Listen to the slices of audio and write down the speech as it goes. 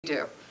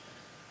do.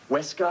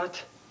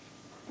 Westcott,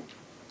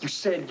 you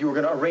said you were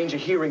going to arrange a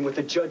hearing with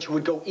a judge who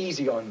would go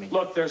easy on me.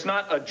 Look, there's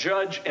not a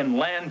judge in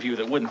Landview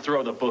that wouldn't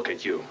throw the book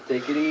at you.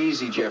 Take it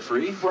easy,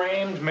 Jeffrey. You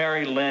framed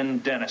Mary Lynn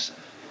Dennison.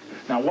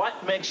 Now,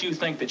 what makes you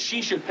think that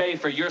she should pay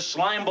for your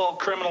slimeball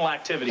criminal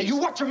activities? Hey, you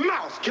watch your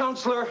mouth,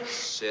 counselor!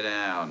 Sit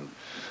down.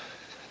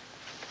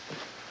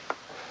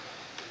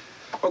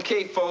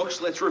 Okay, folks,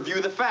 let's review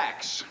the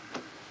facts.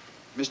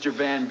 Mr.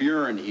 Van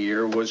Buren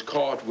here was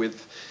caught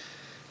with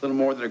a little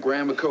more than a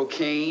gram of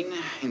cocaine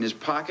in his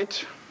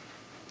pocket.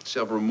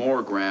 Several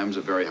more grams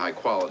of very high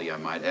quality, I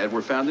might add,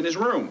 were found in his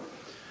room.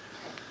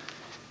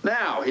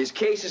 Now, his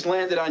case has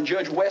landed on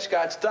Judge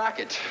Westcott's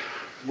docket,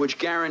 which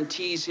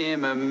guarantees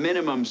him a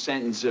minimum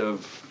sentence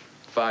of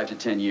 5 to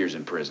 10 years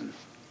in prison.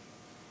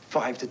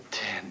 5 to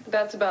 10.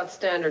 That's about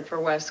standard for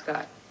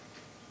Westcott.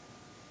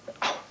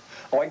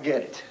 Oh, I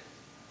get it.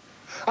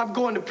 I'm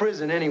going to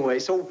prison anyway,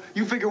 so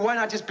you figure why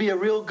not just be a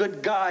real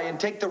good guy and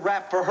take the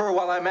rap for her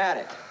while I'm at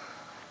it?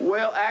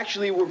 Well,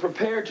 actually, we're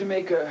prepared to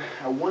make a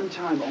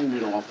one-time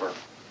only offer.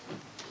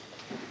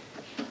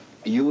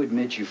 You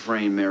admit you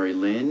framed Mary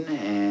Lynn,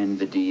 and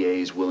the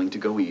DA is willing to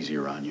go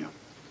easier on you.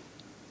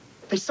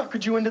 They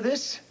suckered you into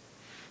this?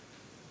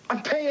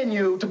 I'm paying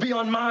you to be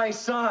on my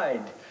side.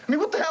 I mean,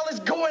 what the hell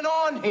is going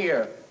on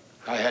here?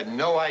 I had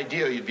no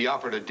idea you'd be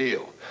offered a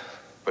deal,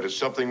 but it's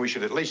something we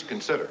should at least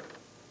consider.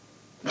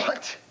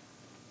 What?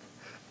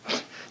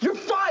 You're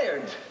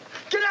fired!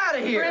 Get out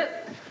of here!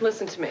 Britt,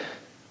 listen to me.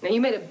 Now, you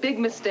made a big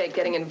mistake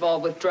getting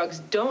involved with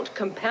drugs. Don't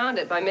compound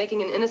it by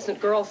making an innocent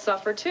girl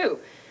suffer, too.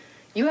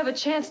 You have a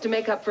chance to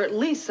make up for at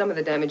least some of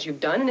the damage you've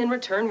done, and in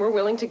return, we're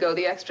willing to go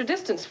the extra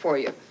distance for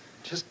you.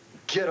 Just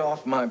get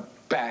off my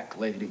back,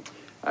 lady.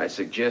 I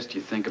suggest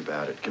you think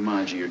about it. Come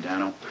on,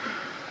 Giordano.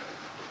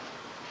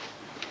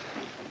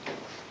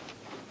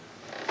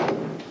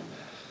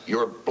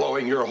 You're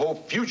blowing your whole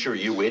future,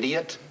 you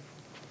idiot.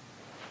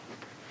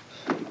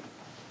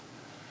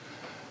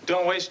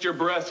 Don't waste your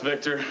breath,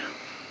 Victor.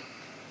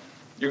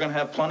 You're going to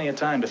have plenty of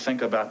time to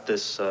think about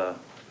this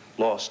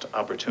lost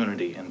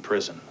opportunity in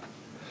prison.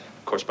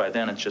 Of course, by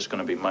then, it's just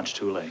going to be much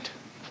too late.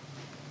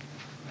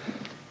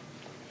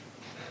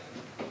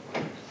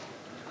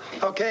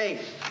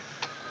 Okay.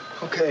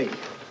 Okay.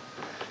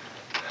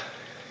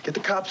 Get the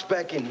cops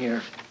back in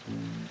here.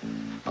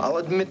 I'll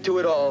admit to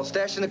it all.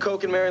 Stashing the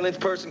coke in Mary Lynn's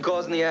purse and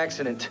causing the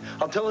accident.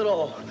 I'll tell it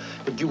all.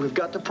 But you have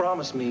got to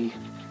promise me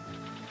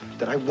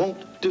that I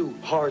won't do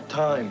hard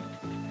time.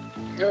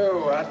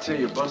 Oh, I tell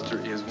you, Buster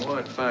is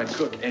one fine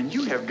cook, and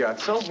you have got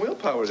some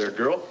willpower there,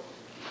 girl.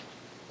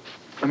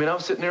 I mean, I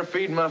was sitting there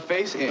feeding my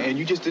face, and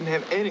you just didn't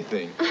have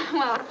anything.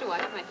 Well, I have to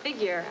watch my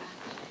figure.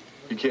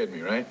 You kidding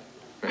me, right?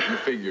 Your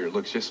figure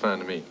looks just fine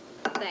to me.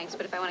 Thanks,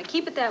 but if I want to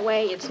keep it that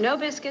way, it's no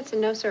biscuits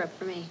and no syrup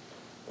for me.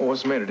 Well,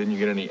 what's the matter? Didn't you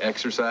get any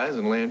exercise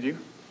in Landview?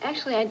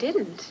 Actually, I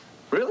didn't.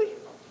 Really?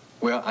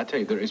 Well, I tell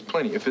you, there is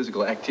plenty of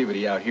physical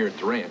activity out here at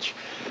the ranch.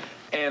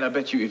 And I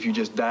bet you if you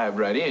just dived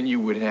right in, you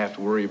wouldn't have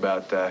to worry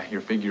about your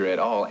figure at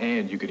all,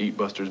 and you could eat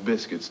Buster's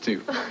biscuits,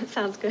 too.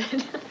 Sounds good.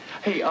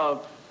 Hey,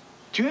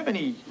 do you have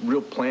any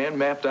real plan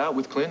mapped out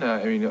with Clint?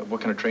 I mean, what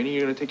kind of training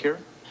you're going to take care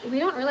of? We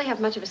don't really have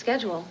much of a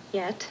schedule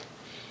yet.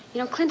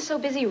 You know, Clint's so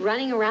busy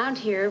running around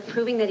here,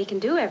 proving that he can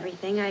do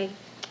everything, I'm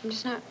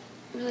just not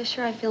really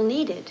sure I feel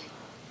needed.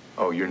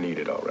 Oh, you're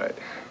needed, all right.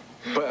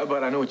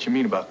 But I know what you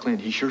mean about Clint.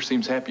 He sure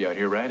seems happy out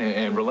here, right?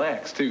 And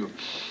relaxed, too.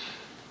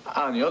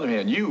 On the other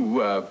hand,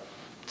 you,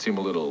 seem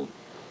a little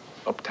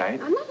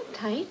uptight. I'm not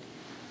uptight.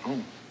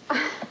 Oh.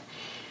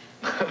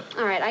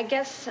 All right, I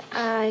guess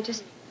I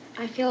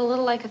feel a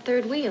little like a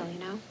third wheel, you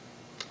know?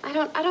 I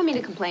don't mean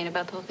to complain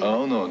about the whole thing.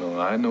 Oh, no,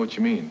 I know what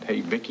you mean.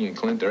 Hey, Vicky and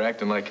Clint, they're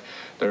acting like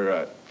they're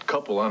a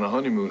couple on a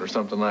honeymoon or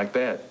something like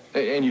that.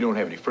 And you don't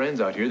have any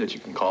friends out here that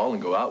you can call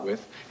and go out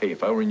with. Hey,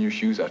 if I were in your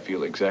shoes, I'd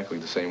feel exactly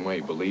the same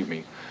way, believe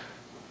me.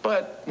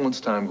 But once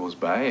time goes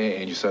by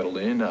and you settle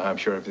in, I'm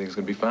sure everything's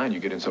going to be fine. You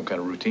get in some kind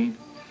of routine.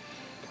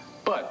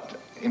 But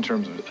in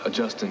terms of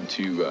adjusting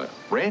to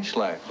ranch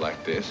life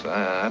like this,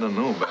 I don't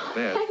know about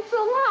that. Thanks a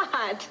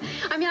lot.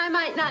 I mean, I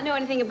might not know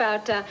anything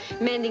about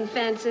mending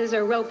fences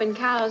or roping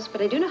cows, but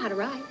I do know how to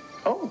ride.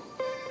 Oh.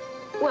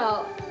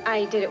 Well,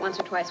 I did it once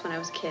or twice when I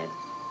was a kid.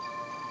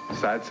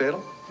 Side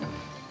saddle?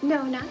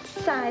 No, not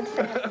side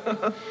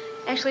saddle.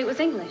 Actually, it was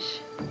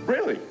English.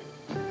 Really?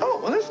 Oh,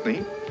 well, that's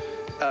neat.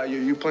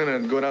 You plan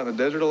on going out in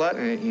the desert a lot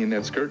in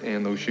that skirt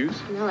and those shoes?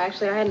 No,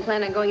 actually, I hadn't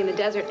planned on going in the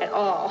desert at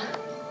all.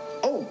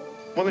 Oh,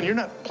 well, then you're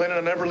not planning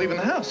on ever leaving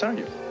the house, are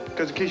you?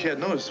 Because in case you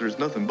hadn't noticed, there's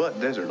nothing but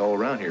desert all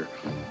around here.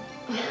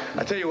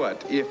 I tell you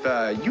what, if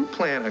you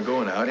plan on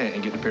going out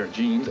and getting a pair of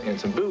jeans and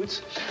some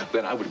boots,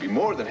 then I would be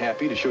more than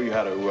happy to show you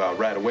how to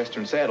ride a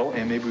Western saddle,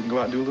 and maybe we can go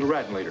out and do a little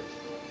riding later.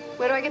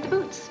 Where do I get the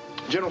boots?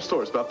 General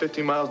store. It's about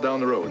 15 miles down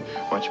the road.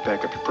 Why don't you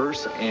pack up your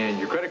purse and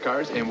your credit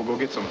cards, and we'll go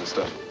get some of this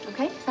stuff.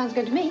 Okay, sounds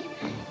good to me.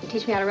 You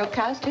teach me how to rope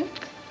cows, too?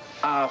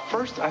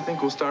 First, I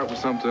think we'll start with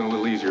something a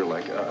little easier,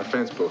 like a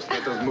fence post.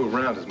 That doesn't move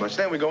around as much.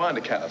 Then we go on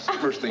to cows.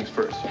 First things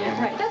first. You know? That's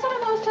right. That's what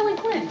I'm always telling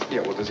Clint.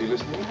 Yeah, well, does he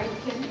listen to me? Are you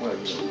kidding? Well,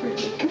 you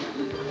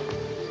know,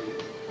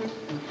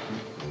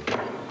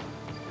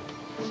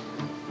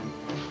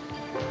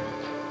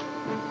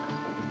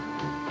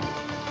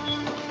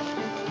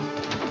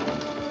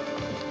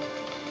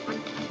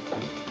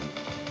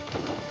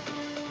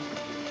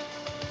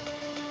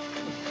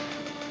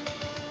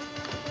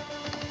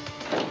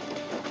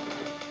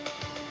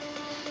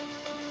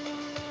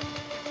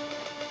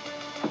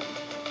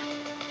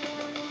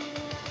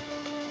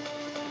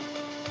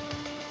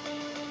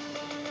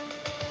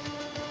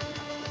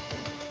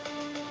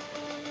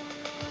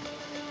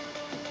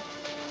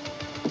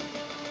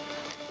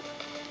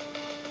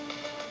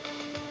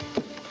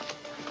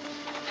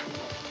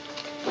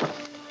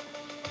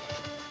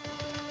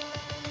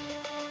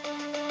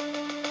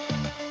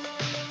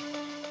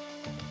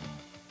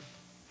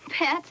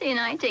 Patsy and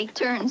I take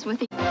turns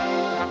with you.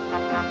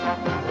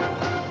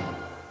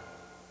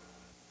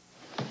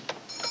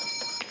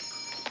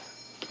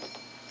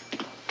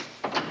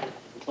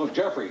 Oh,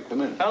 Jeffrey,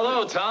 come in.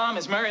 Hello, Tom.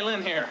 Is Mary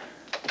Lynn here?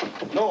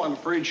 No, I'm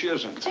afraid she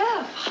isn't.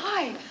 Jeff,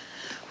 hi.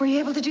 Were you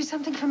able to do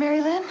something for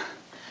Mary Lynn?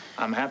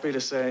 I'm happy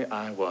to say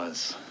I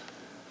was.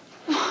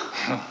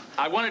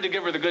 I wanted to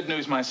give her the good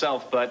news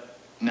myself, but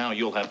now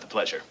you'll have the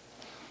pleasure.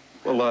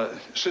 Well,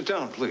 sit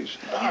down, please.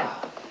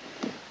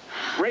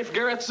 Rafe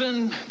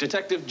Gerritsen,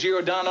 Detective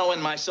Giordano,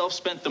 and myself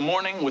spent the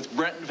morning with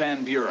Brent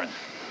Van Buren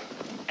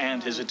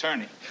and his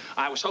attorney.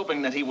 I was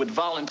hoping that he would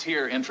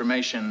volunteer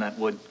information that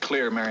would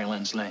clear Mary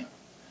Lynn's name.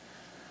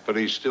 But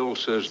he still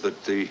says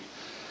that the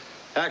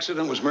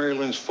accident was Mary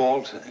Lynn's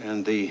fault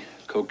and the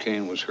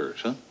cocaine was hers,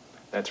 huh?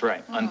 That's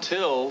right. Oh.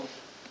 Until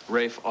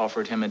Rafe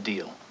offered him a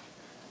deal.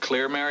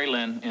 Clear Mary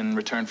Lynn in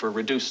return for a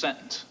reduced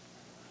sentence.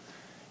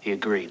 He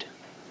agreed.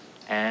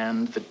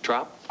 And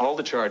all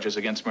the charges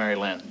against Mary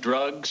Lynn,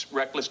 drugs,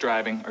 reckless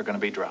driving, are going to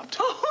be dropped.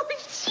 Oh,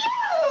 Jeff!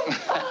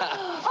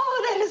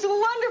 Oh, that is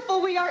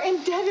wonderful. We are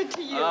indebted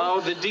to you.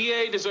 Oh, the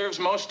DA deserves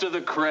most of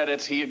the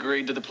credit. He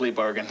agreed to the plea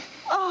bargain.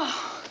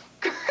 Oh,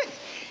 great.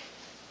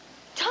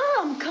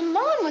 Tom, come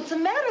on. What's the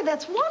matter?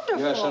 That's wonderful.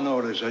 Yes, I know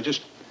it is. I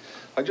just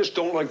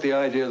don't like the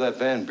idea of that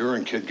Van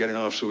Buren kid getting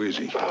off so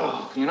easy.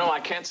 Oh, you know,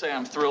 I can't say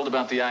I'm thrilled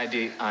about the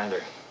idea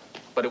either.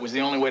 But it was the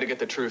only way to get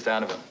the truth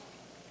out of him.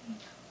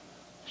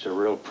 He's a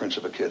real prince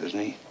of a kid, isn't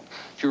he?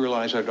 If you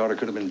realize our daughter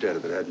could have been dead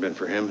if it hadn't been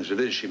for him. As it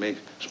is, she may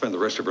spend the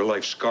rest of her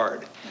life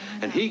scarred.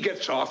 And he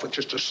gets off with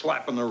just a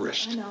slap on the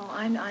wrist.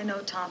 I know,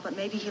 Tom, but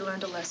maybe he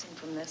learned a lesson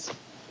from this.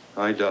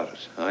 I doubt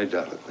it. I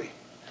doubt it, Lee.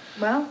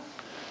 Well,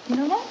 you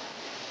know what?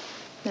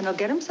 Then he'll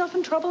get himself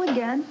in trouble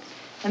again.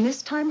 And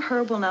this time,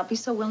 Herb will not be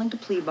so willing to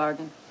plea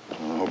bargain.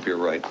 I hope you're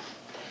right.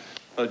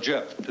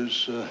 Jeff,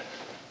 does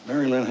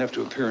Mary Lynn have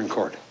to appear in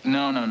court?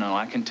 No.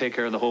 I can take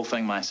care of the whole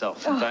thing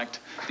myself. In fact,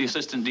 the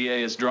assistant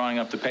DA is drawing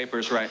up the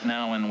papers right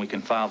now, and we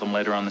can file them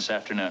later on this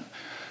afternoon.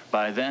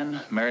 By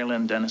then, Mary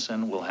Lynn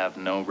Dennison will have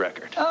no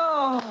record.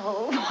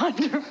 Oh,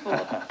 wonderful.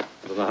 I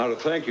don't know how to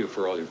thank you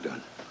for all you've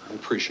done. I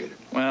appreciate it.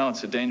 Well,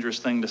 it's a dangerous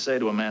thing to say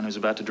to a man who's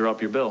about to draw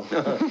up your bill.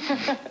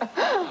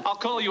 I'll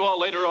call you all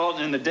later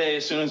on in the day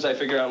as soon as I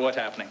figure out what's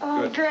happening.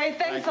 Oh, good. Great.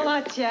 Thanks a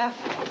lot, Jeff.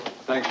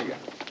 Thanks again.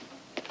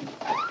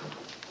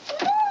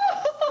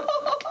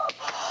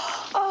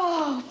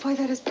 Oh, boy,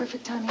 that is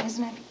perfect timing,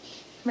 isn't it?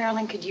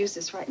 Marilyn could use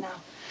this right now.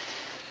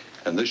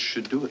 And this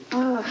should do it.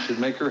 Should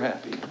make her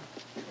happy.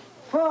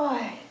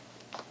 Boy.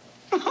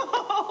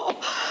 I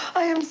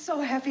am so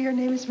happy your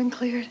name has been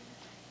cleared.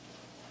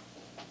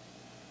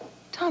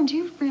 Tom, do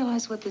you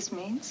realize what this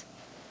means?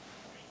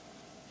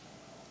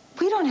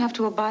 We don't have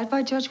to abide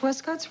by Judge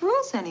Westcott's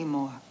rules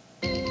anymore.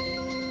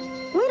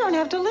 We don't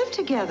have to live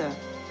together.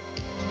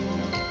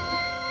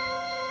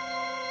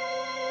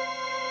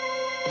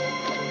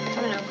 I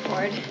don't know,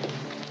 Cord.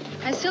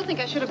 I still think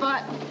I should have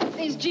bought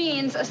these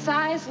jeans a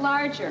size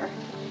larger.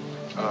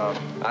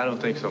 I don't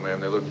think so, ma'am.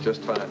 They look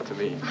just fine to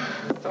me.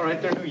 It's all right.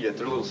 They're new yet.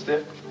 They're a little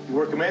stiff. You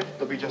work them in,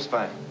 they'll be just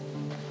fine.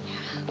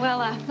 Well,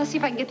 let's see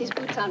if I can get these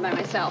boots on by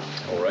myself.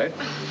 All right.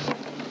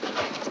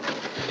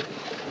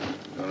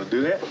 You want to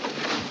do that?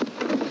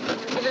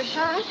 Give it a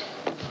shot.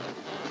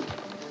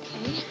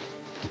 Okay.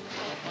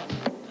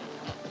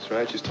 That's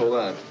right. Just hold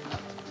on.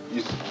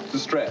 Use the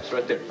straps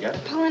right there. You got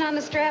it? Pulling on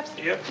the straps.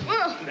 Yep.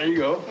 There you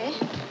go. Okay.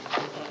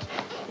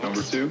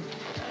 Number 2.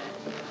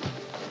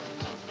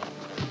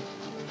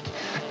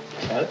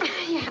 Got it?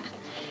 Yeah.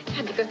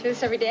 Had to go through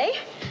this every day?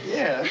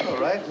 Yeah, that's all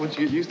right. Once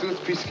you get used to it,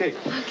 it's a piece of cake.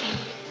 Okay.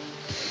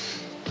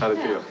 How'd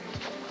it feel?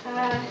 I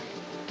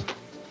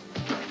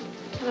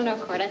don't know,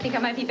 Cord. I think I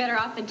might be better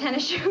off than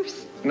tennis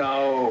shoes.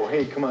 No.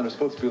 Hey, come on. They're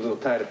supposed to be a little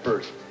tight at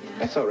first. Yeah.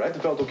 That's all right. They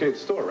felt okay at the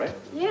store, right?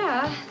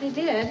 Yeah, they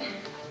did. I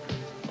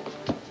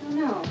don't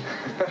know.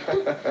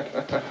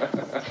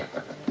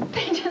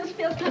 They just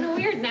feel kind of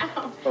weird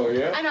now. Oh,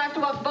 yeah? I don't have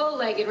to walk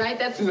bow-legged, right?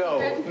 That's the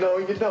secret. No,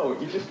 you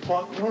don't. You just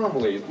walk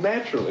normally,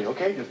 naturally,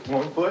 okay? Just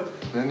one foot,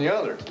 then the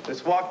other.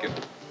 Just walking.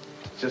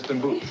 Just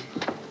in boots.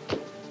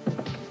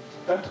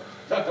 That's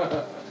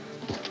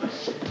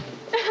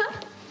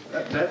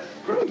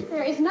great.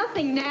 There is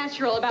nothing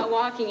natural about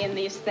walking in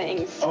these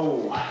things.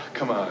 Oh,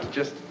 come on.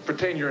 Just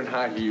pretend you're in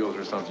high heels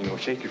or something. You know,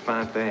 shake your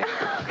fine thing.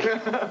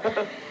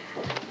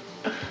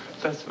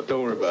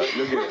 Don't worry about it.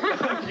 You'll get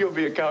it. You'll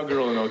be a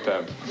cowgirl in no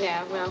time.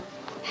 Yeah, well,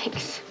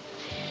 thanks.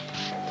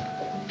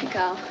 I think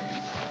I'll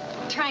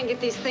try and get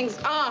these things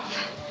off.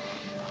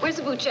 Where's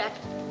the boot jack?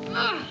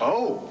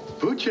 Oh,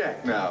 boot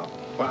jack now.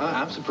 Well,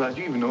 I'm surprised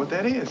you even know what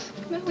that is.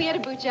 Well, we had a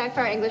boot jack for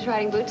our English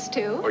riding boots,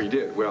 too. Oh, you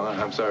did? Well,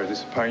 I'm sorry. This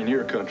is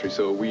pioneer country,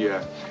 so we,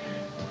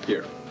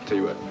 Here, tell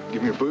you what.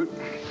 Give me your boot.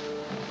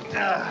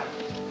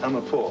 I'm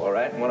gonna pull, all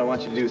right? And what I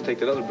want you to do is take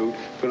that other boot,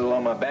 put it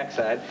along my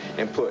backside,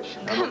 and push.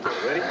 I'm gonna pull.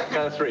 Ready?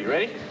 Count of 3.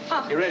 Ready?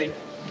 Oh. You ready?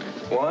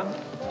 1,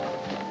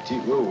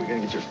 2. Whoa, we're gonna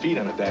get your feet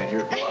on the diet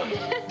here. 1,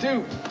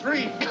 2,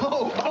 3,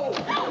 go! Oh!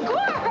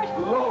 Gord!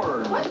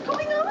 Lord! What's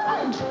going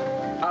on?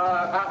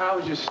 I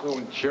was just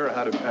showing Sarah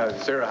how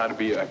to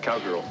be a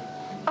cowgirl.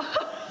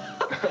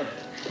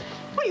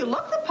 Well, you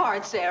look the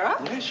part,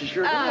 Sarah. Yeah, she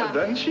sure does,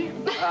 doesn't she?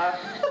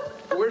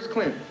 Where's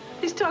Clint?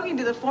 He's talking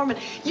to the foreman.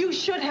 You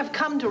should have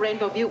come to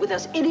Rainbow Butte with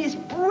us. It is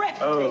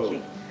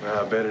breathtaking.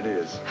 Oh, I bet it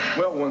is.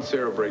 Well, once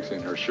Sarah breaks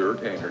in her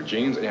shirt and her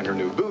jeans and her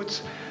new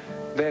boots,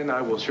 then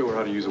I will show her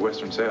how to use a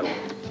Western saddle.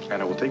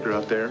 And I will take her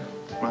out there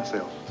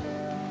myself.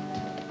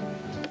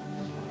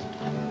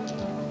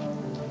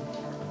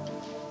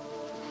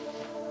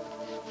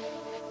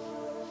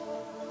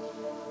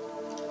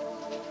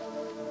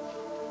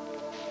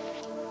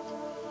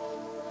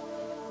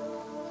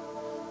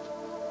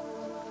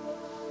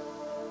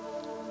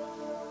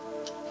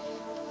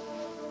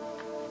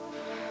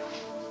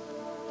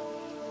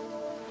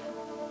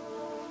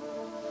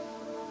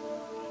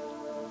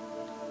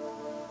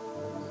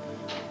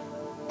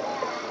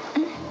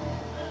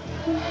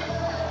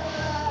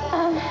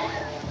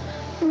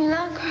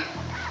 Milagro.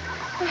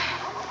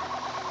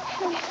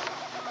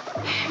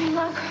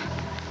 Milagro.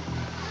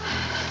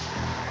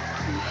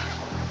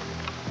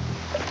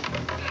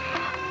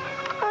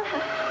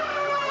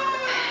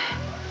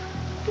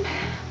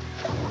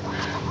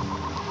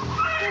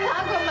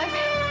 Milagro, my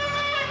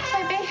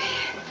baby.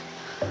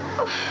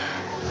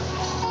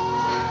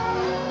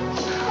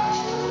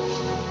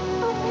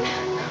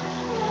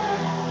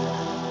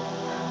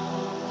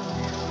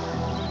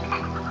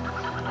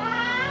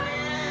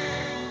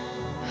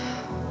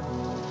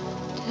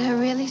 Did I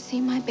really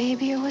see my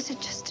baby, or was it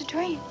just a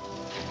dream?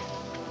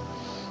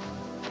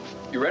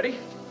 You ready?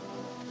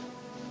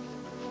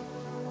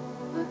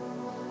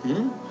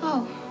 Hmm?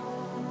 Oh,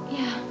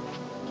 yeah.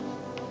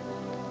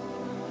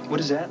 What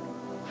is that?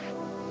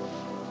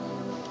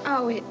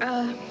 Oh,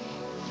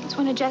 it's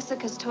one of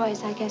Jessica's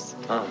toys, I guess.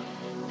 Oh.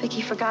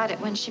 Vicky forgot it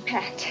when she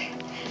packed.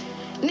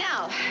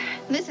 Now,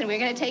 listen, we're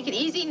gonna take it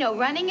easy. No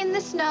running in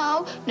the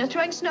snow, no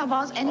throwing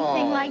snowballs,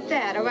 anything like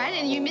that, all right?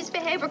 And you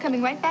misbehave, we're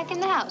coming right back in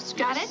the house.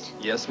 Got it?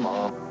 Yes,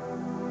 Mom.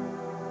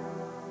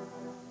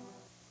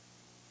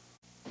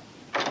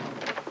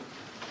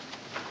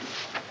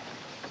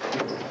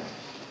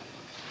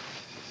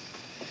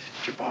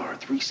 Jabbar,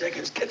 3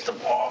 seconds, gets the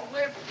ball,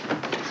 lift.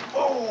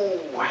 Oh!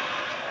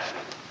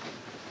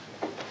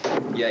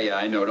 Yeah,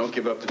 I know. Don't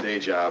give up the day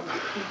job.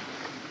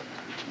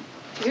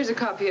 Here's a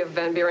copy of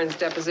Van Buren's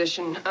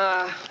deposition.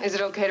 Is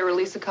it okay to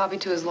release a copy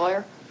to his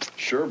lawyer?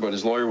 Sure, but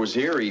his lawyer was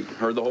here. He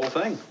heard the whole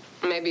thing.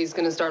 Maybe he's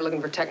gonna start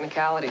looking for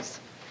technicalities.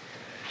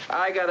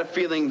 I got a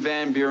feeling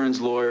Van Buren's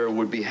lawyer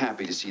would be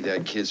happy to see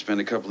that kid spend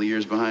a couple of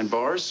years behind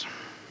bars.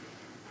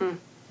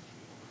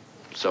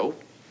 So,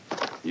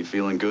 you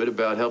feeling good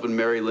about helping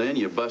Mary Lynn?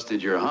 You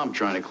busted your hump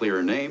trying to clear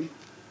her name.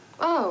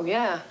 Oh,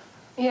 yeah.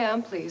 Yeah,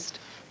 I'm pleased.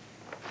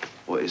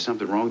 What, is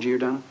something wrong,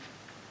 Giordano?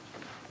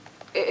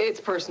 It's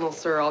personal,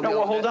 sir. I'll No, deal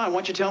well, with hold it. on. Why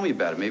don't you tell me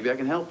about it? Maybe I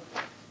can help.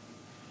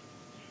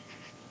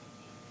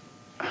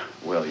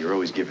 Well, you're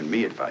always giving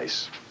me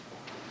advice.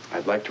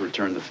 I'd like to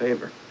return the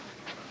favor.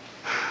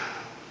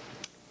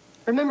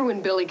 Remember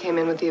when Billy came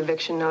in with the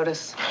eviction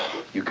notice?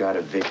 You got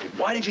evicted.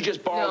 Why didn't you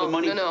just borrow the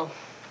money? No.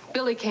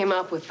 Billy came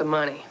up with the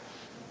money.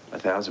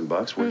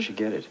 $1,000? Where'd she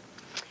get it?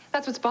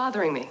 That's what's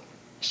bothering me.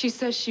 She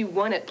says she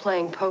won it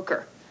playing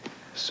poker.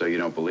 So you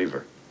don't believe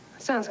her?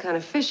 Sounds kind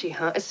of fishy,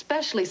 huh?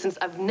 Especially since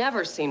I've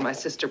never seen my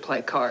sister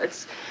play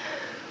cards.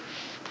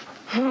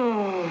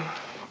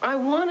 I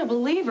want to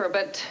believe her,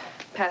 but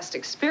past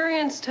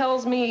experience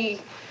tells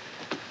me,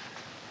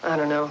 I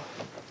don't know.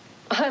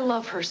 I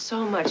love her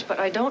so much, but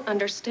I don't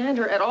understand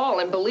her at all.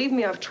 And believe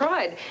me, I've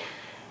tried.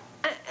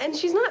 And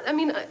she's not,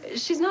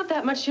 she's not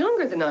that much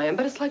younger than I am,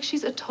 but it's like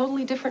she's a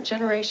totally different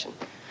generation.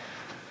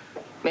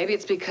 Maybe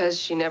it's because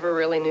she never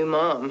really knew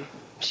Mom.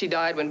 She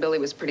died when Billy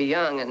was pretty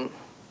young, and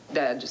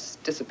Dad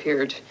just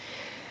disappeared.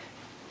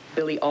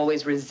 Billy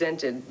always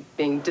resented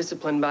being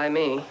disciplined by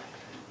me.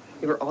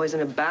 We were always in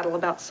a battle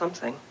about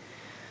something.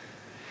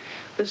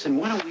 Listen,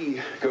 why don't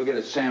we go get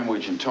a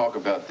sandwich and talk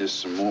about this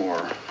some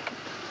more?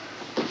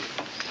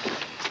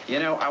 You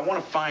know, I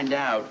want to find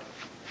out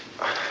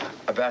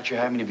about you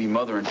having to be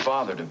mother and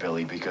father to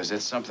Billy, because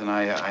that's something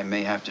I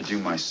may have to do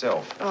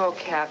myself. Oh,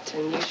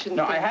 Captain, you shouldn't.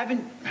 No, I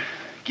haven't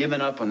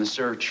given up on the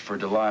search for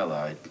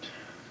Delilah. I'm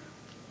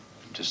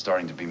just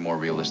starting to be more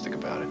realistic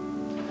about it.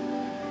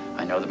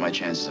 I know that my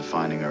chances of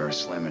finding her are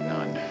slim and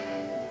none.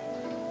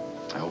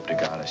 I hope to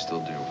God I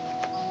still do.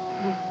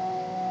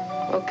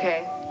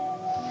 Okay.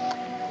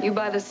 You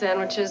buy the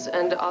sandwiches,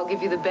 and I'll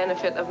give you the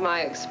benefit of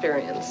my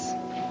experience.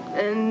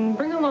 And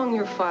bring along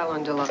your file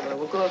on Delilah.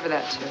 We'll go over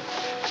that, too.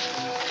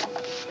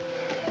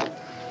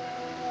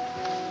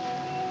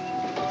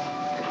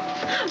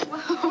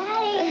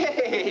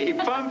 Hey,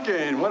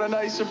 Pumpkin, what a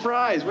nice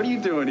surprise. What are you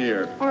doing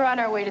here? We're on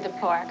our way to the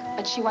park,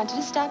 but she wanted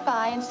to stop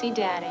by and see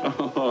Daddy.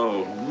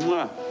 Oh,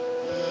 mwah.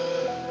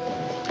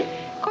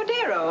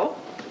 Cordero,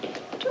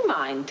 do you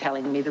mind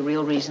telling me the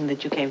real reason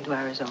that you came to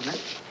Arizona?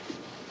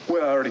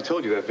 Well, I already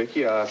told you that,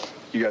 Vicky.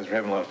 You guys are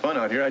having a lot of fun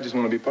out here. I just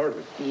want to be part of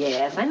it.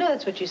 Yes, I know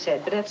that's what you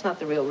said, but that's not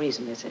the real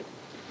reason, is it?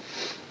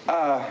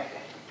 Well,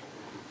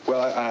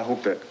 I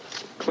hope that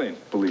Clint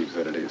believes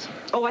that it is.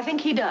 Oh, I think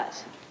he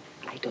does.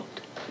 I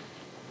don't.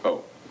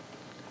 Oh.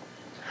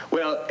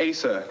 Well,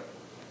 Asa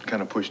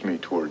kind of pushed me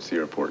towards the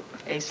airport.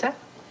 Asa?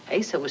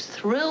 Asa was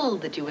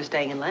thrilled that you were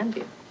staying in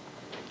Landview.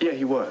 Yeah,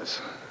 he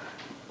was.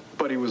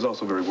 But he was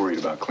also very worried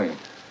about Clint.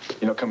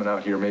 You know, coming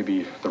out here,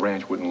 maybe the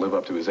ranch wouldn't live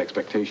up to his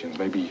expectations.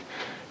 Maybe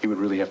he would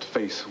really have to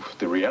face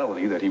the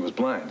reality that he was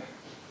blind.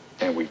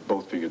 And we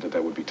both figured that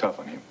that would be tough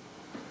on him.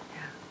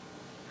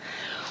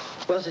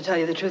 Well, to tell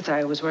you the truth,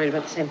 I was worried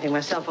about the same thing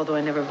myself, although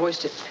I never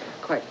voiced it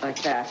quite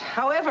like that.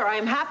 However,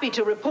 I'm happy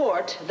to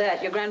report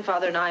that your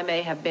grandfather and I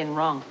may have been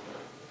wrong.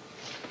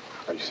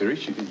 Are you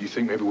serious? You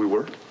think maybe we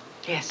were?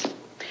 Yes.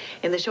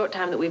 In the short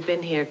time that we've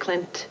been here,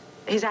 Clint,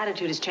 his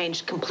attitude has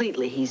changed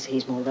completely.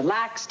 He's more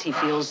relaxed. He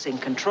feels in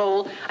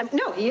control.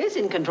 No, he is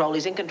in control.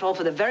 He's in control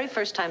for the very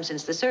first time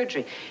since the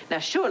surgery. Now,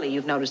 surely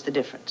you've noticed the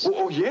difference.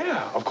 Oh,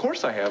 yeah, of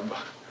course I have.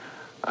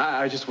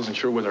 I just wasn't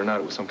sure whether or not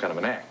it was some kind of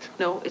an act.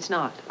 No, it's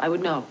not. I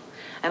would know.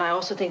 And I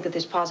also think that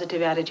this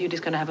positive attitude is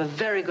going to have a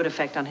very good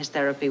effect on his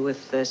therapy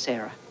with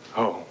Sarah.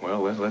 Oh, well,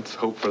 let's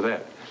hope for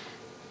that.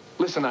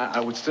 Listen, I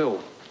would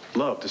still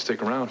love to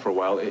stick around for a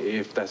while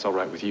if that's all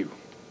right with you.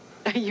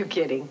 Are you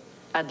kidding?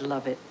 I'd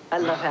love it. I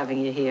love having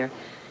you here.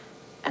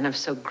 And I'm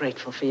so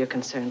grateful for your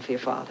concern for your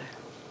father.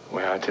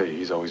 Well, I tell you,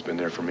 he's always been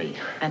there for me.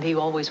 And he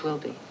always will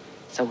be.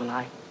 So will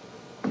I.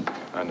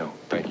 I know.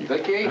 Thank you.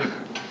 Vicky,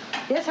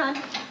 Yes, hon?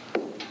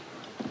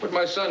 where'd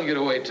my son get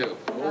away to?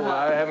 Oh,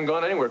 I haven't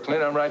gone anywhere,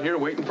 Clint. I'm right here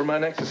waiting for my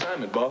next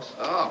assignment, boss.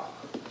 Oh.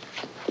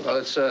 Well,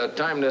 it's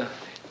time to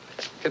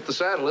hit the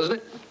saddle, isn't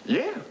it?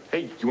 Yeah.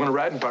 Hey, you want a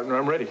riding partner?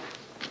 I'm ready.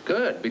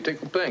 Good. Be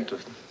tickled pink to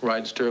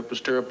ride stirrup to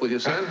stirrup with your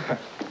son.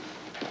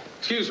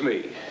 Excuse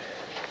me,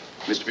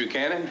 Mr.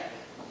 Buchanan?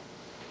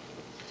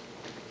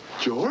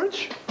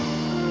 George?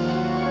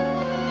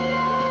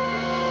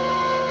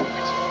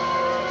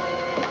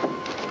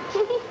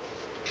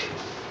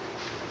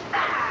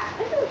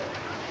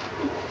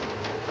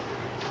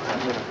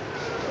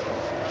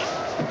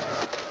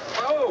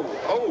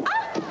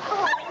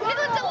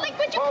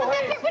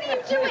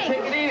 Doing? Take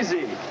it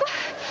easy.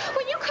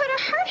 Well, you could have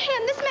hurt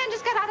him. This man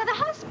just got out of the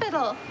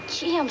hospital.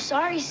 Gee, I'm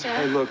sorry, sir.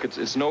 Hey, look,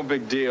 it's no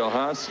big deal,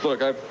 huh?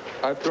 Look,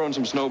 I've thrown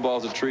some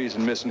snowballs at trees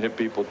and missed and hit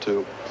people,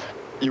 too.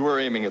 You were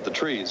aiming at the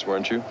trees,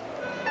 weren't you?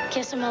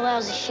 Guess I'm a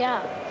lousy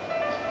shot.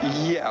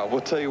 Yeah,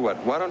 well, tell you what.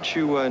 Why don't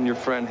you and your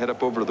friend head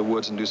up over to the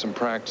woods and do some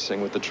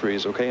practicing with the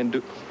trees, okay? And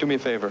do me a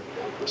favor.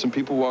 Some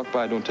people walk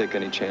by, don't take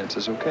any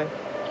chances, okay?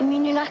 You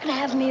mean you're not going to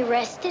have me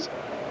arrested?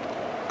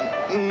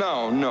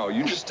 No,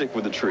 you just stick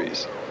with the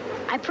trees.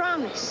 I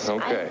promise.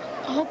 Okay.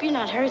 I hope you're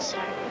not hurt,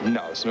 sir.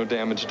 No, it's no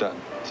damage done.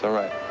 It's all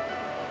right.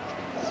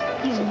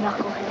 You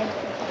knucklehead.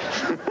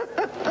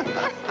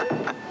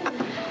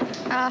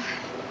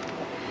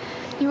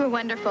 You were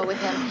wonderful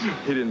with him.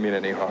 He didn't mean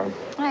any harm.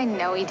 I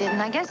know he didn't.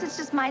 I guess it's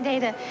just my day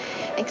to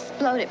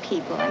explode at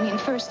people. I mean,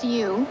 first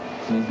you,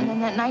 and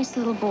then that nice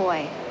little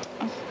boy.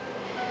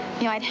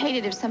 You know, I'd hate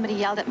it if somebody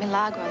yelled at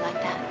Milagro like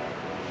that.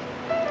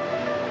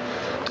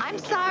 I'm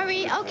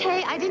sorry.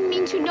 Okay, I didn't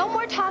mean to. No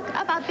more talk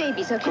about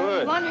babies, okay?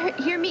 Good. You won't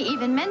hear me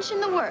even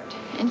mention the word.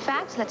 In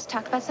fact, let's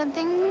talk about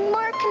something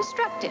more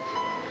constructive,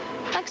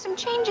 like some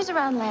changes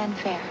around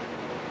Landfair.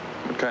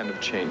 What kind of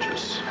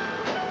changes?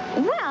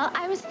 Well,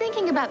 I was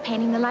thinking about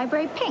painting the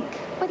library pink.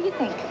 What do you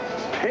think?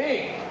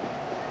 Pink?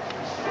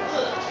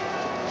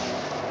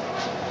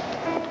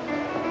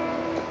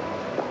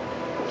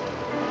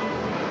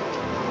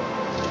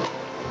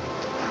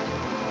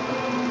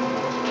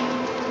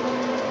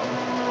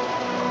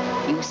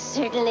 You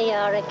certainly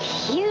are a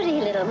cutie,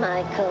 little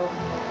Michael.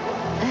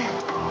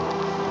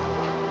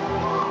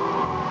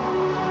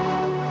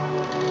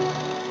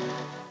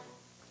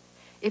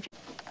 Did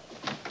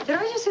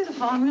I just hear the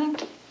phone ring?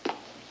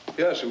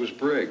 Yes, it was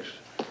Briggs.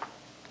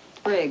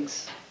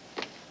 Briggs.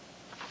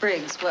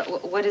 Briggs.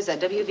 What is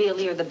that?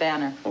 WVLE or the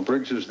Banner? Well,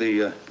 Briggs is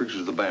the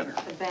banner.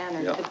 The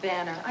Banner. Yeah. The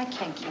Banner. I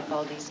can't keep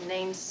all these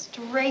names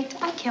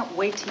straight. I can't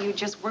wait till you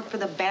just work for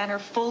the Banner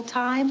full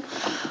time.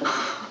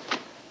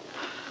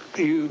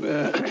 You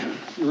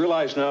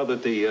realize now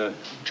that the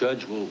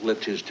judge will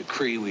lift his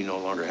decree. We no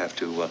longer have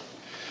to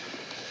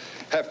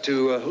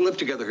live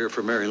together here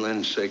for Mary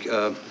Lynn's sake.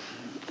 I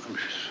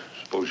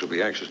suppose you'll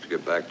be anxious to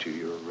get back to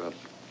your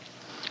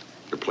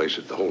place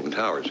at the Holden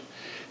Towers.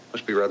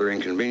 Must be rather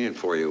inconvenient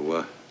for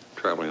you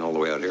traveling all the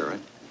way out here, right?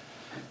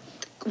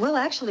 Well,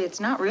 actually, it's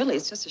not really.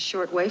 It's just a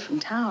short way from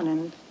town,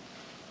 and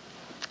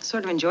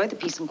sort of enjoy the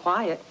peace and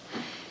quiet.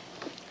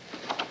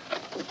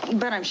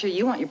 But I'm sure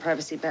you want your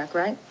privacy back,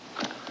 right?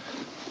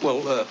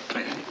 Well,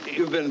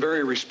 you've been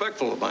very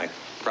respectful of my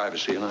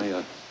privacy, and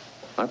I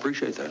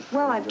appreciate that.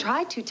 Well, I've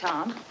tried to,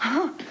 Tom.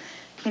 I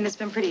mean, it's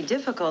been pretty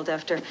difficult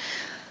after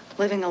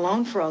living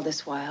alone for all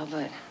this while,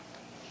 but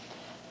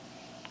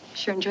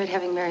sure enjoyed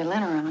having Mary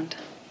Lynn around.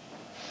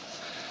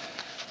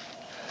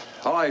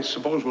 Well, I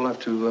suppose we'll have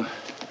to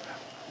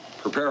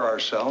prepare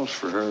ourselves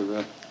for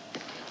her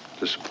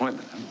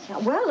disappointment. Yeah,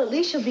 well, at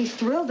least she'll be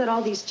thrilled that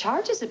all these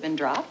charges have been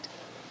dropped.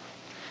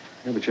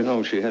 Yeah, but you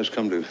know, she has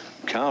come to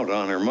count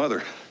on her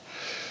mother.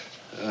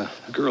 A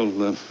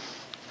girl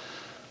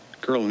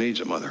needs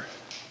a mother.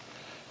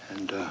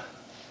 And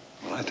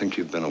Well, I think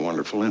you've been a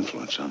wonderful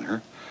influence on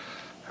her.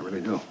 I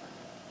really do.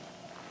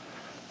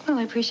 Well,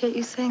 I appreciate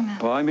you saying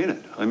that. Well, I mean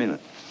it. I mean it.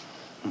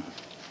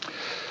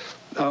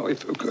 Now,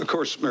 of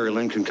course, Mary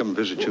Lynn can come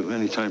visit you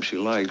anytime she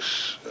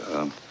likes.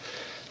 You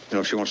know,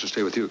 if she wants to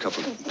stay with you a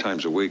couple of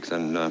times a week,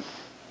 then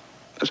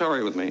that's all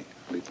right with me.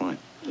 It'll be fine.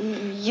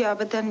 Yeah,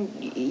 but then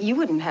you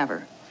wouldn't have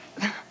her.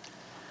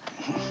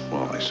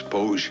 Well, I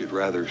suppose she'd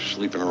rather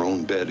sleep in her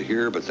own bed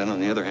here, but then on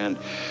the other hand,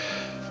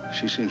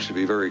 she seems to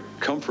be very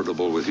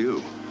comfortable with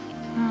you.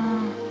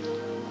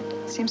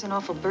 Seems an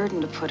awful burden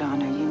to put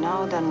on her, you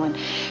know? Then when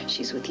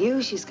she's with you,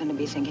 she's going to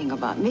be thinking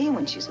about me.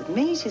 When she's with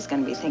me, she's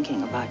going to be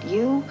thinking about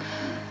you.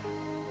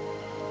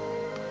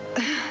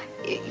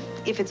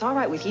 If it's all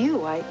right with you,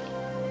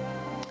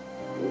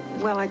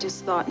 well, I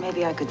just thought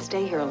maybe I could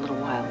stay here a little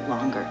while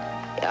longer.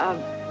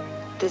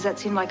 Does that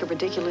seem like a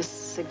ridiculous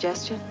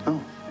suggestion?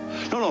 No.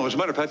 No, as a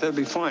matter of fact, that'd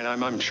be fine.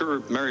 I'm sure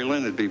Mary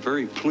Lynn would be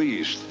very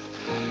pleased.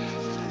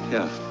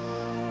 Yeah.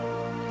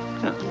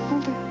 Yeah.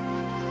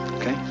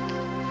 Okay.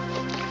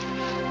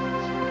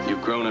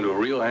 You've grown into a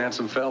real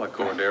handsome fella,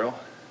 Cordero.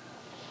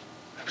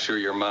 I'm sure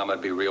your mama'd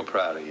be real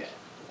proud of you.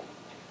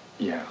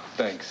 Yeah,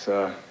 thanks.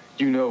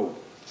 You know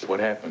what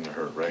happened to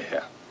her, right?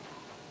 Yeah.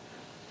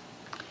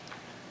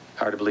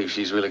 Hard to believe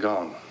she's really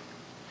gone.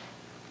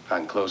 I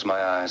can close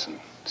my eyes and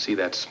see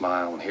that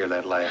smile and hear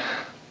that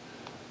laugh.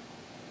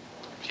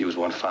 She was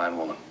one fine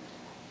woman.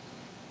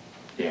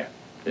 Yeah,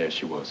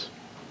 she was.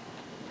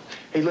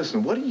 Hey,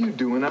 listen, what are you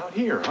doing out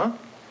here, huh?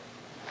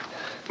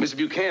 Mr.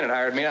 Buchanan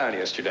hired me on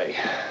yesterday.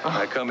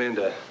 I come in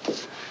to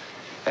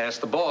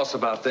ask the boss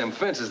about them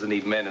fences that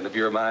need mending, if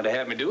you're a mind to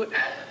have me do it.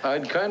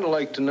 I'd kind of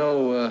like to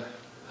know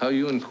how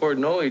you and Cord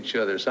know each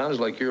other. Sounds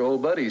like you're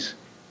old buddies.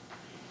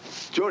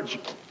 George,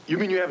 you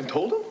mean you haven't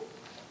told him?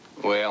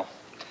 Well,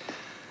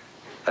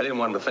 I didn't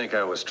want him to think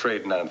I was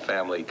trading on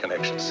family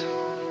connections.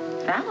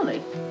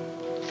 Family?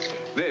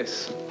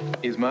 This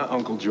is my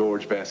Uncle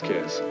George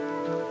Vasquez,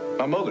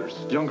 my mother's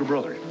younger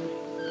brother.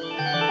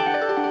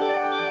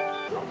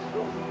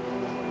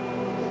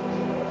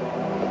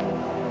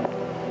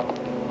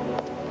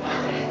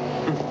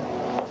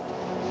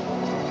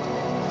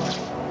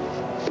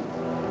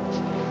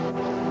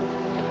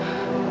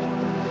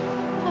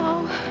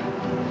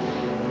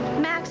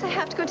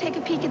 Take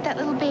a peek at that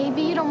little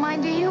baby. You don't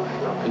mind, do you?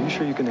 Are you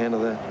sure you can handle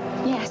that?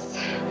 Yes,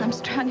 I'm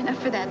strong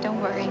enough for that. Don't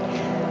worry.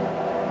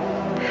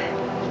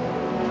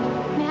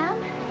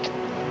 Ma'am?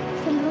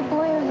 Is it a little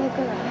boy or a little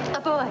girl? A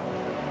boy.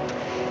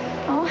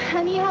 Oh,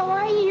 honey, how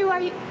are you?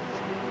 Are you...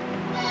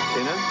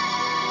 Tina?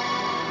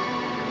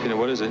 Tina,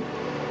 what is it?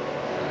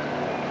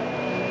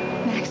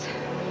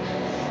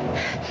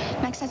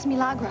 Max, that's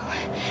Milagro.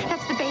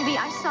 That's the baby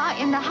I saw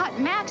in the hut.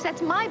 Max,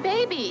 that's my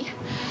baby.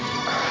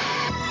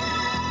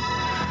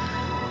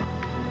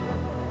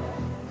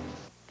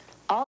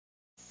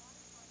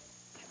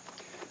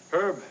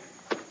 Herb,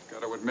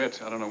 got to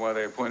admit, I don't know why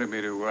they appointed me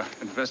to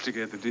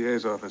investigate the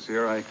DA's office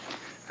here. I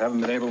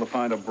haven't been able to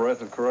find a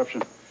breath of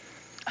corruption.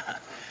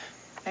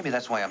 Maybe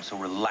that's why I'm so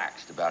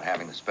relaxed about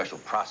having the special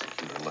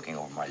prosecutor looking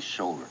over my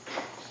shoulder.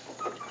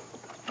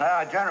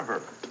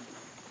 Jennifer,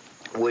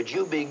 would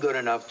you be good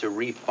enough to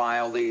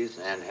refile these?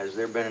 And has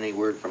there been any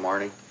word from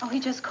Arnie? Oh, he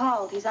just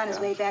called. He's on his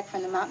way back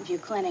from the Mountain View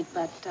Clinic,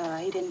 but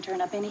he didn't turn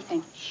up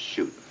anything.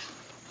 Shoot.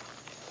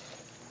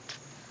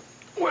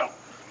 Well,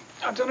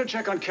 I've done a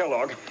check on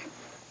Kellogg.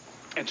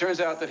 It turns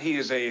out that he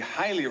is a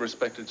highly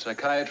respected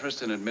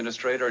psychiatrist and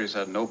administrator. He's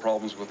had no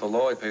problems with the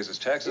law. He pays his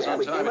taxes on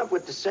We time. came up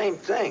with the same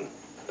thing.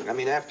 I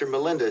mean, after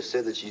Melinda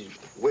said that she's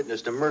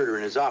witnessed a murder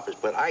in his office,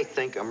 but I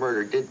think a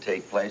murder did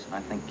take place, and I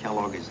think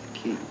Kellogg is the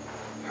key.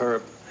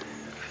 Herb,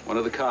 one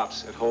of the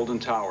cops at Holden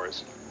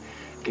Towers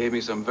gave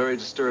me some very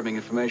disturbing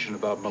information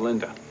about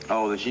Melinda.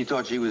 Oh, that she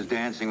thought she was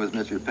dancing with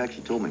Mr. Peck. She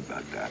told me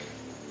about that.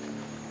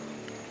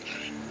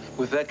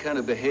 With that kind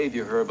of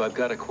behavior, Herb, I've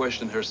got to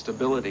question her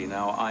stability.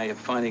 Now, I am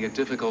finding it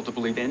difficult to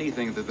believe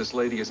anything that this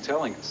lady is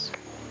telling us.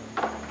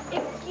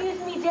 Excuse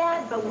me,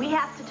 Dad, but we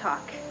have to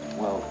talk.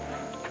 Well,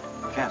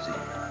 Cassie.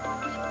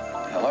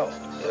 Hello.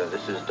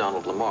 This is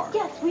Donald Lamar.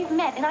 Yes, we've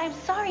met, and I'm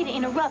sorry to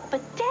interrupt,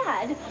 but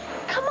Dad,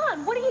 come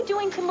on, what are you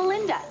doing to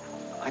Melinda?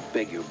 I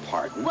beg your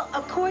pardon? Well,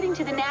 according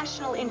to the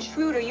National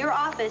Intruder, your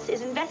office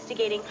is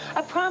investigating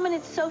a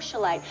prominent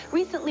socialite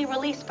recently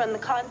released from the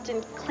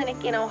Compton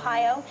Clinic in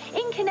Ohio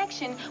in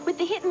connection with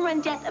the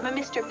hit-and-run death of a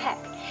Mr. Peck.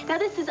 Now,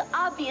 this is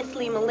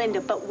obviously Melinda,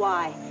 but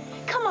why?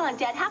 Come on,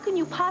 Dad, how can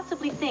you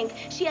possibly think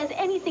she has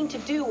anything to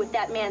do with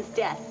that man's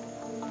death?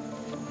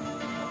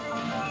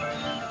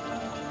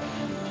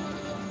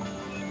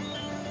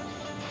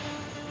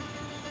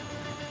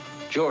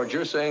 George,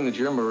 you're saying that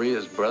you're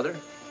Maria's brother?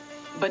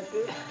 But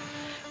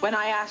when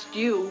I asked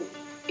you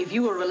if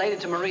you were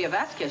related to Maria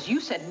Vasquez, you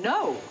said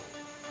no.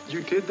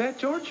 You did that,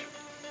 George?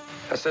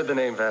 I said the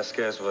name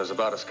Vasquez was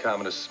about as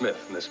common as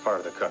Smith in this part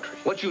of the country.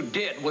 What you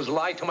did was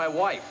lie to my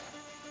wife.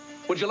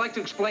 Would you like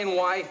to explain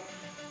why?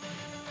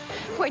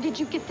 Where did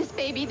you get this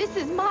baby? This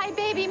is my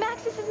baby.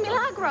 Max, this is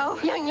Milagro.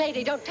 Young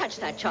lady, don't touch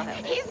that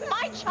child. He's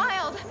my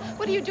child.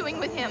 What are you doing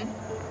with him?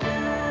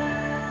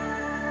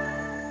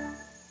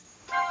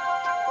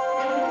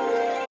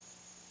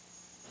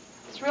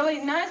 it's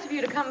really nice of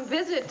you to come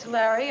visit,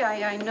 Larry.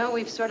 I know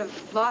we've sort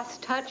of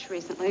lost touch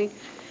recently.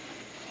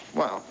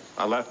 Well,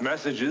 I left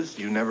messages.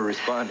 You never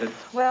responded.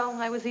 Well,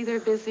 I was either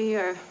busy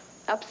or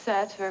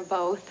upset or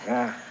both.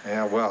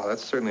 Yeah, well,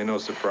 that's certainly no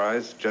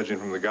surprise, judging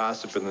from the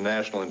gossip in the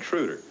National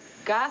Intruder.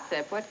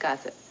 Gossip? What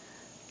gossip?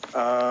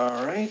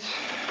 All right.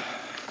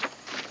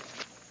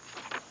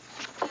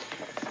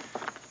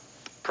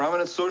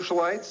 Prominent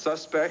socialite,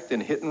 suspect in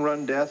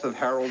hit-and-run death of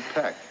Harold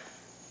Peck.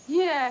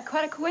 Yeah,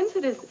 quite a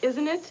coincidence,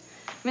 isn't it?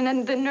 I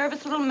mean, the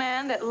nervous little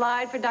man that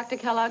lied for Dr.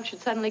 Kellogg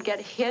should suddenly get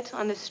hit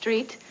on the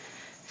street,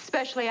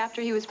 especially after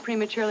he was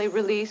prematurely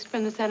released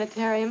from the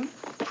sanitarium.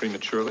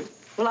 Prematurely?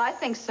 Well, I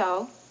think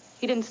so.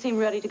 He didn't seem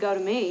ready to go to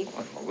me.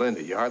 Well,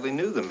 Linda, you hardly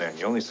knew the man.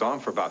 You only saw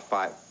him for about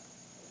 5.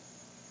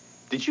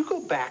 Did you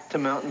go back to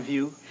Mountain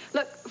View?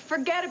 Look,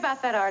 forget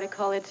about that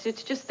article. It's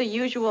just the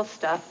usual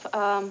stuff.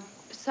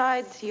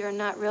 Besides, you're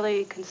not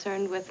really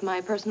concerned with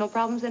my personal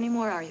problems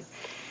anymore, are you?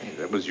 Hey,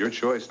 that was your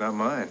choice, not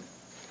mine.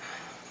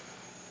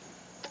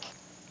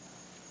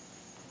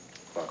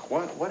 Look,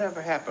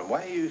 whatever happened?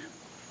 Why'd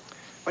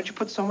you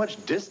put so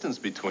much distance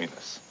between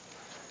us?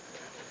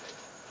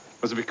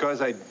 Was it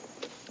because I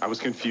was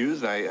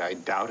confused? I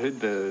doubted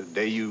the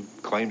day you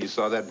claimed you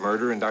saw that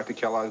murder in Dr.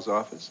 Kellogg's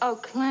office? Oh,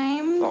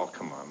 claim? Oh,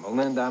 come on,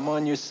 Melinda, I'm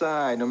on your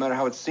side. No matter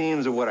how it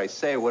seems or what I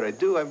say or what I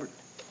do,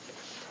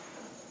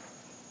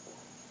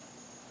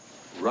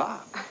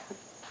 Rob.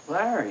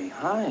 Larry,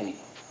 hi.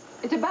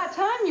 It's about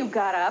time you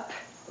got up.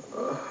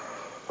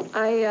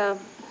 I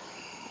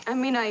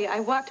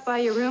walked by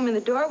your room and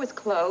the door was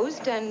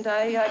closed, and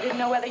I didn't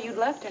know whether you'd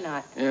left or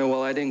not. Yeah,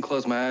 well, I didn't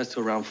close my eyes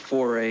till around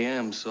 4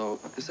 a.m., so...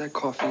 Is that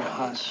coffee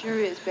hot? It sure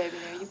is, baby.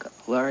 There you go.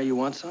 Larry, you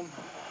want some?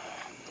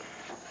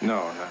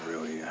 No, not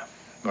really.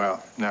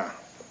 Well, no.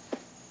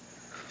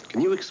 Can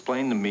you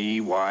explain to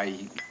me why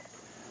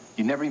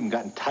you never even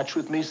got in touch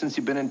with me since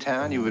you've been in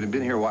town? You would have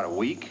been here, what, a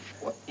week?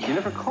 What? You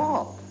never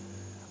called.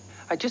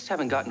 I just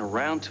haven't gotten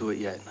around to it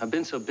yet. I've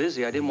been so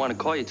busy, I didn't want to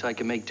call you till I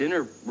could make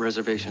dinner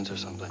reservations or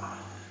something.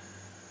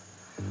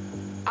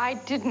 I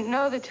didn't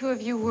know the two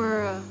of you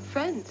were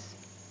friends.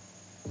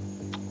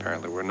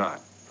 Apparently we're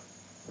not.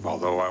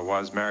 Although I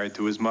was married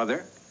to his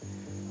mother.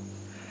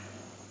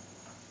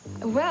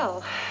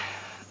 Well,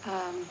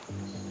 I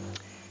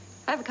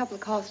have a couple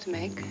of calls to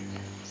make,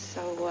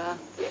 so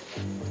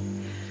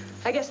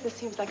I guess this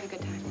seems like a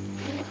good time.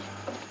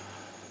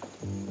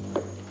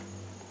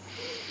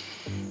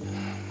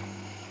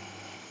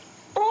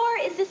 Or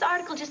is this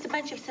article just a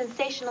bunch of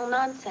sensational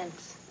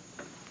nonsense?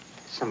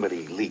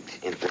 Somebody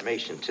leaked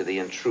information to the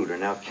intruder.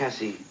 Now,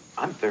 Cassie,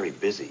 I'm very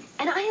busy.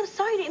 And I am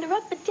sorry to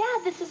interrupt, but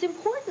Dad, this is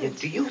important. Yeah,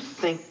 do you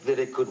think that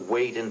it could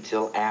wait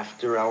until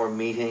after our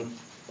meeting?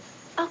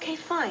 Okay,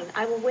 fine.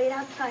 I will wait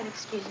outside,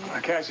 excuse me.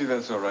 Cassie,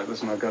 that's all right.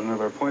 Listen, I've got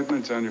another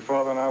appointment, and your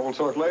father and I will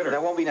talk later.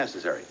 That won't be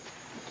necessary.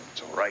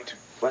 It's all right.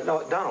 But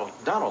no, Donald.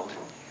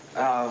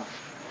 No,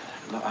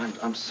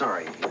 I'm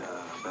sorry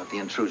about the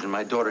intrusion.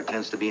 My daughter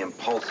tends to be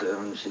impulsive,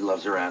 and she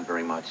loves her aunt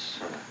very much.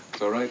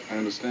 It's all right. I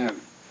understand.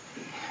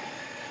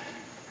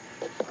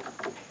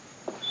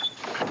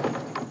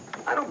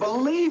 I don't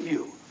believe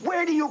you.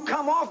 Where do you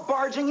come off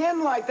barging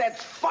in like that,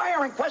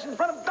 firing questions in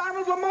front of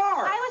Donald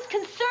Lamar? I was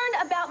concerned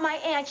about my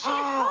aunt. She is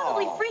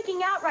probably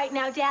freaking out right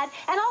now, Dad,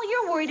 and all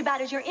you're worried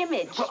about is your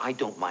image. Well, I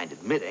don't mind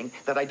admitting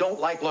that I don't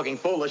like looking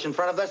foolish in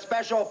front of the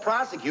special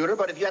prosecutor,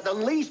 but if you had the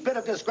least bit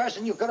of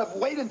discretion, you could have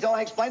waited until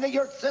I explained that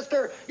your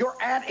sister, your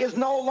aunt, is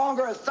no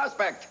longer a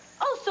suspect.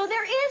 Oh, so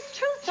there is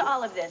truth to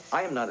all of this.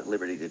 I am not at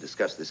liberty to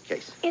discuss this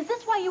case. Is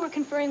this why you were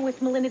conferring with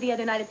Melinda the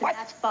other night at the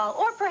match ball?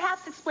 Or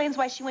perhaps explains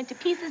why she went to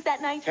pieces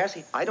that night?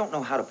 Cassie, I don't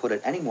know how to put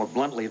it any more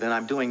bluntly than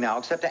I'm doing now,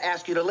 except to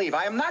ask you to leave.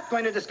 I am not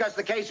going to discuss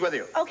the case with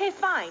you. Okay,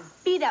 fine.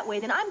 Be that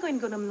way. Then I'm going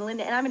to go to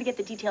Melinda, and I'm going to get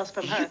the details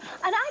from her. And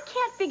I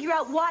can't figure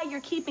out why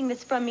you're keeping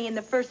this from me in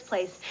the first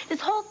place.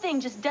 This whole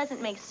thing just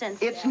doesn't make sense.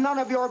 It's none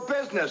of your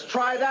business.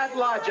 Try that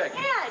logic.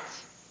 Aunt!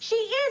 She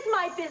is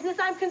my business.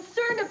 I'm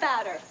concerned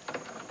about her.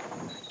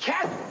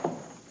 Cat!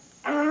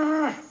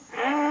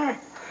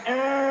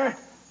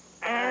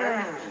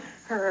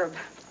 Herb,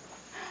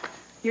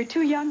 you're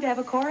too young to have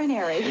a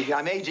coronary.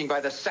 I'm aging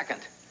by the second.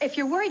 If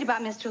you're worried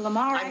about Mr.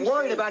 Lamar, I'm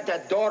worried about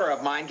that daughter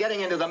of mine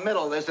getting into the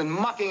middle of this and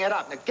mucking it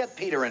up. Now, get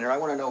Peter in here. I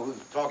want to know who's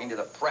talking to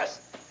the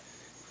press.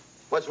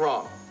 What's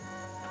wrong?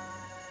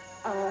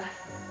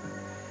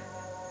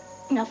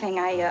 Nothing.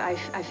 I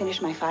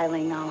finished my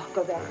filing. I'll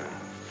go back.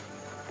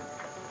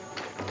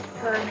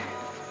 Herb.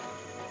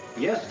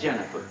 Yes,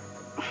 Jennifer.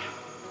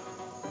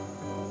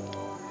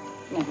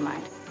 Never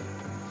mind.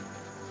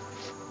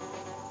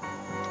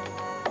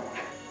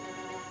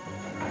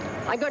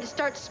 I'm going to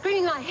start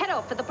screaming my head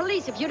off for the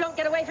police if you don't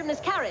get away from this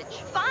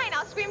carriage. Fine,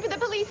 I'll scream for the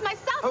police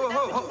myself.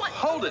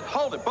 Hold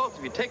it, both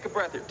of you. Take a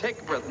breath here. Take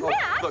a breath.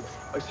 Max? Look,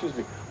 excuse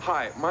me.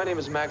 Hi, my name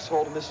is Max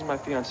Holt, and this is my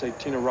fiancée,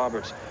 Tina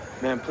Roberts.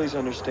 Ma'am, please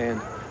understand,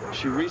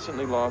 she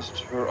recently lost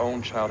her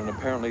own child, and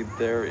apparently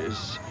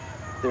there's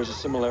a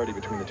similarity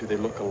between the two. They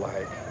look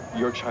alike.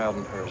 Your child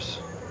and hers.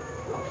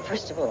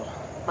 First of all,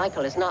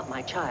 Michael is not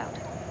my child.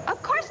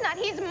 Of course not.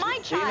 He's my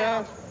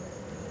child.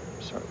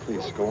 sorry.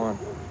 Please, go on.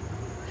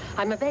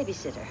 I'm a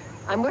babysitter.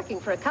 I'm working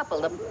for a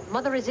couple. The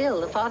mother is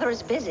ill. The father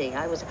is busy.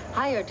 I was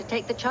hired to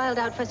take the child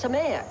out for some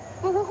air.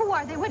 Well, who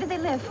are they? Where do they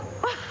live?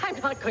 Well, I'm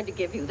not going to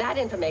give you that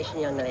information,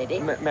 young lady.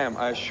 Ma'am,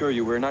 I assure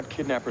you, we're not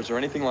kidnappers or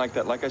anything like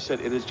that. Like I said,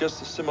 it is just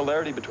the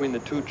similarity between the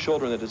two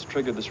children that has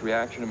triggered this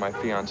reaction in my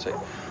fiancée.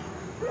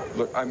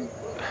 Look,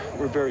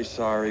 we're very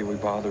sorry we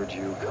bothered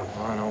you. Come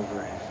on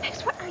over.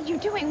 Max, what are you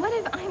doing? What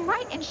if I'm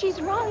right and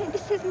she's wrong and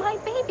this is my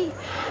baby?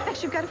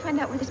 Max, you've got to find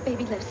out where this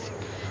baby lives.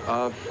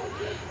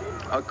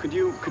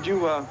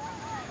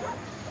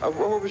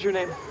 What was your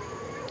name?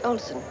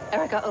 Olson,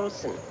 Erica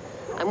Olson.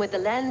 I'm with the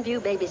Landview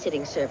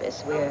Babysitting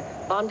Service. We're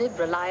bonded,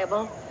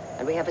 reliable,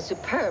 and we have a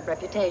superb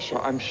reputation.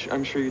 Well,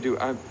 I'm sure you do.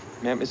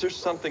 Ma'am, is there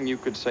something you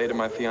could say to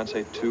my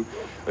fiancée to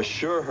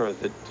assure her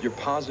that you're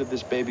positive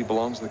this baby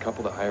belongs to the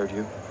couple that hired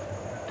you?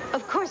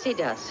 Of course he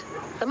does.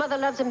 The mother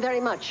loves him very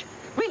much.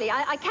 Really,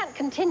 I can't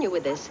continue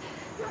with this.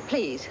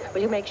 Please,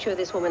 will you make sure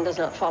this woman does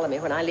not follow me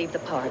when I leave the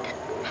park?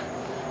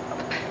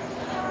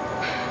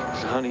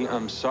 Honey,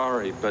 I'm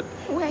sorry, but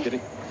Wait.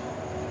 getting...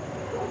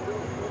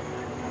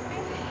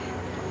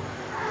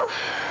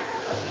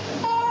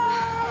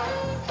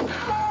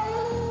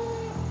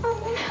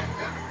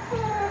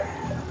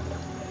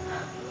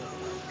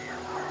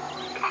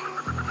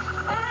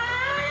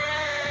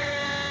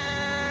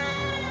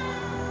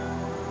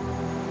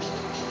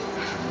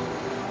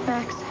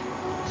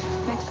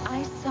 Max,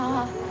 I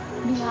saw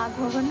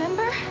Milagro,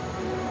 remember?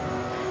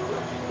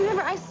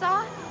 Remember, I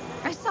saw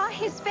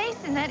his face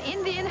in that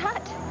Indian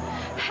hut.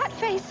 That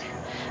face.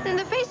 And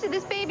the face of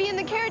this baby in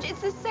the carriage,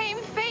 it's the same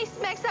face,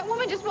 Max. That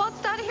woman just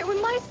waltzed out of here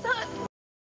with my son.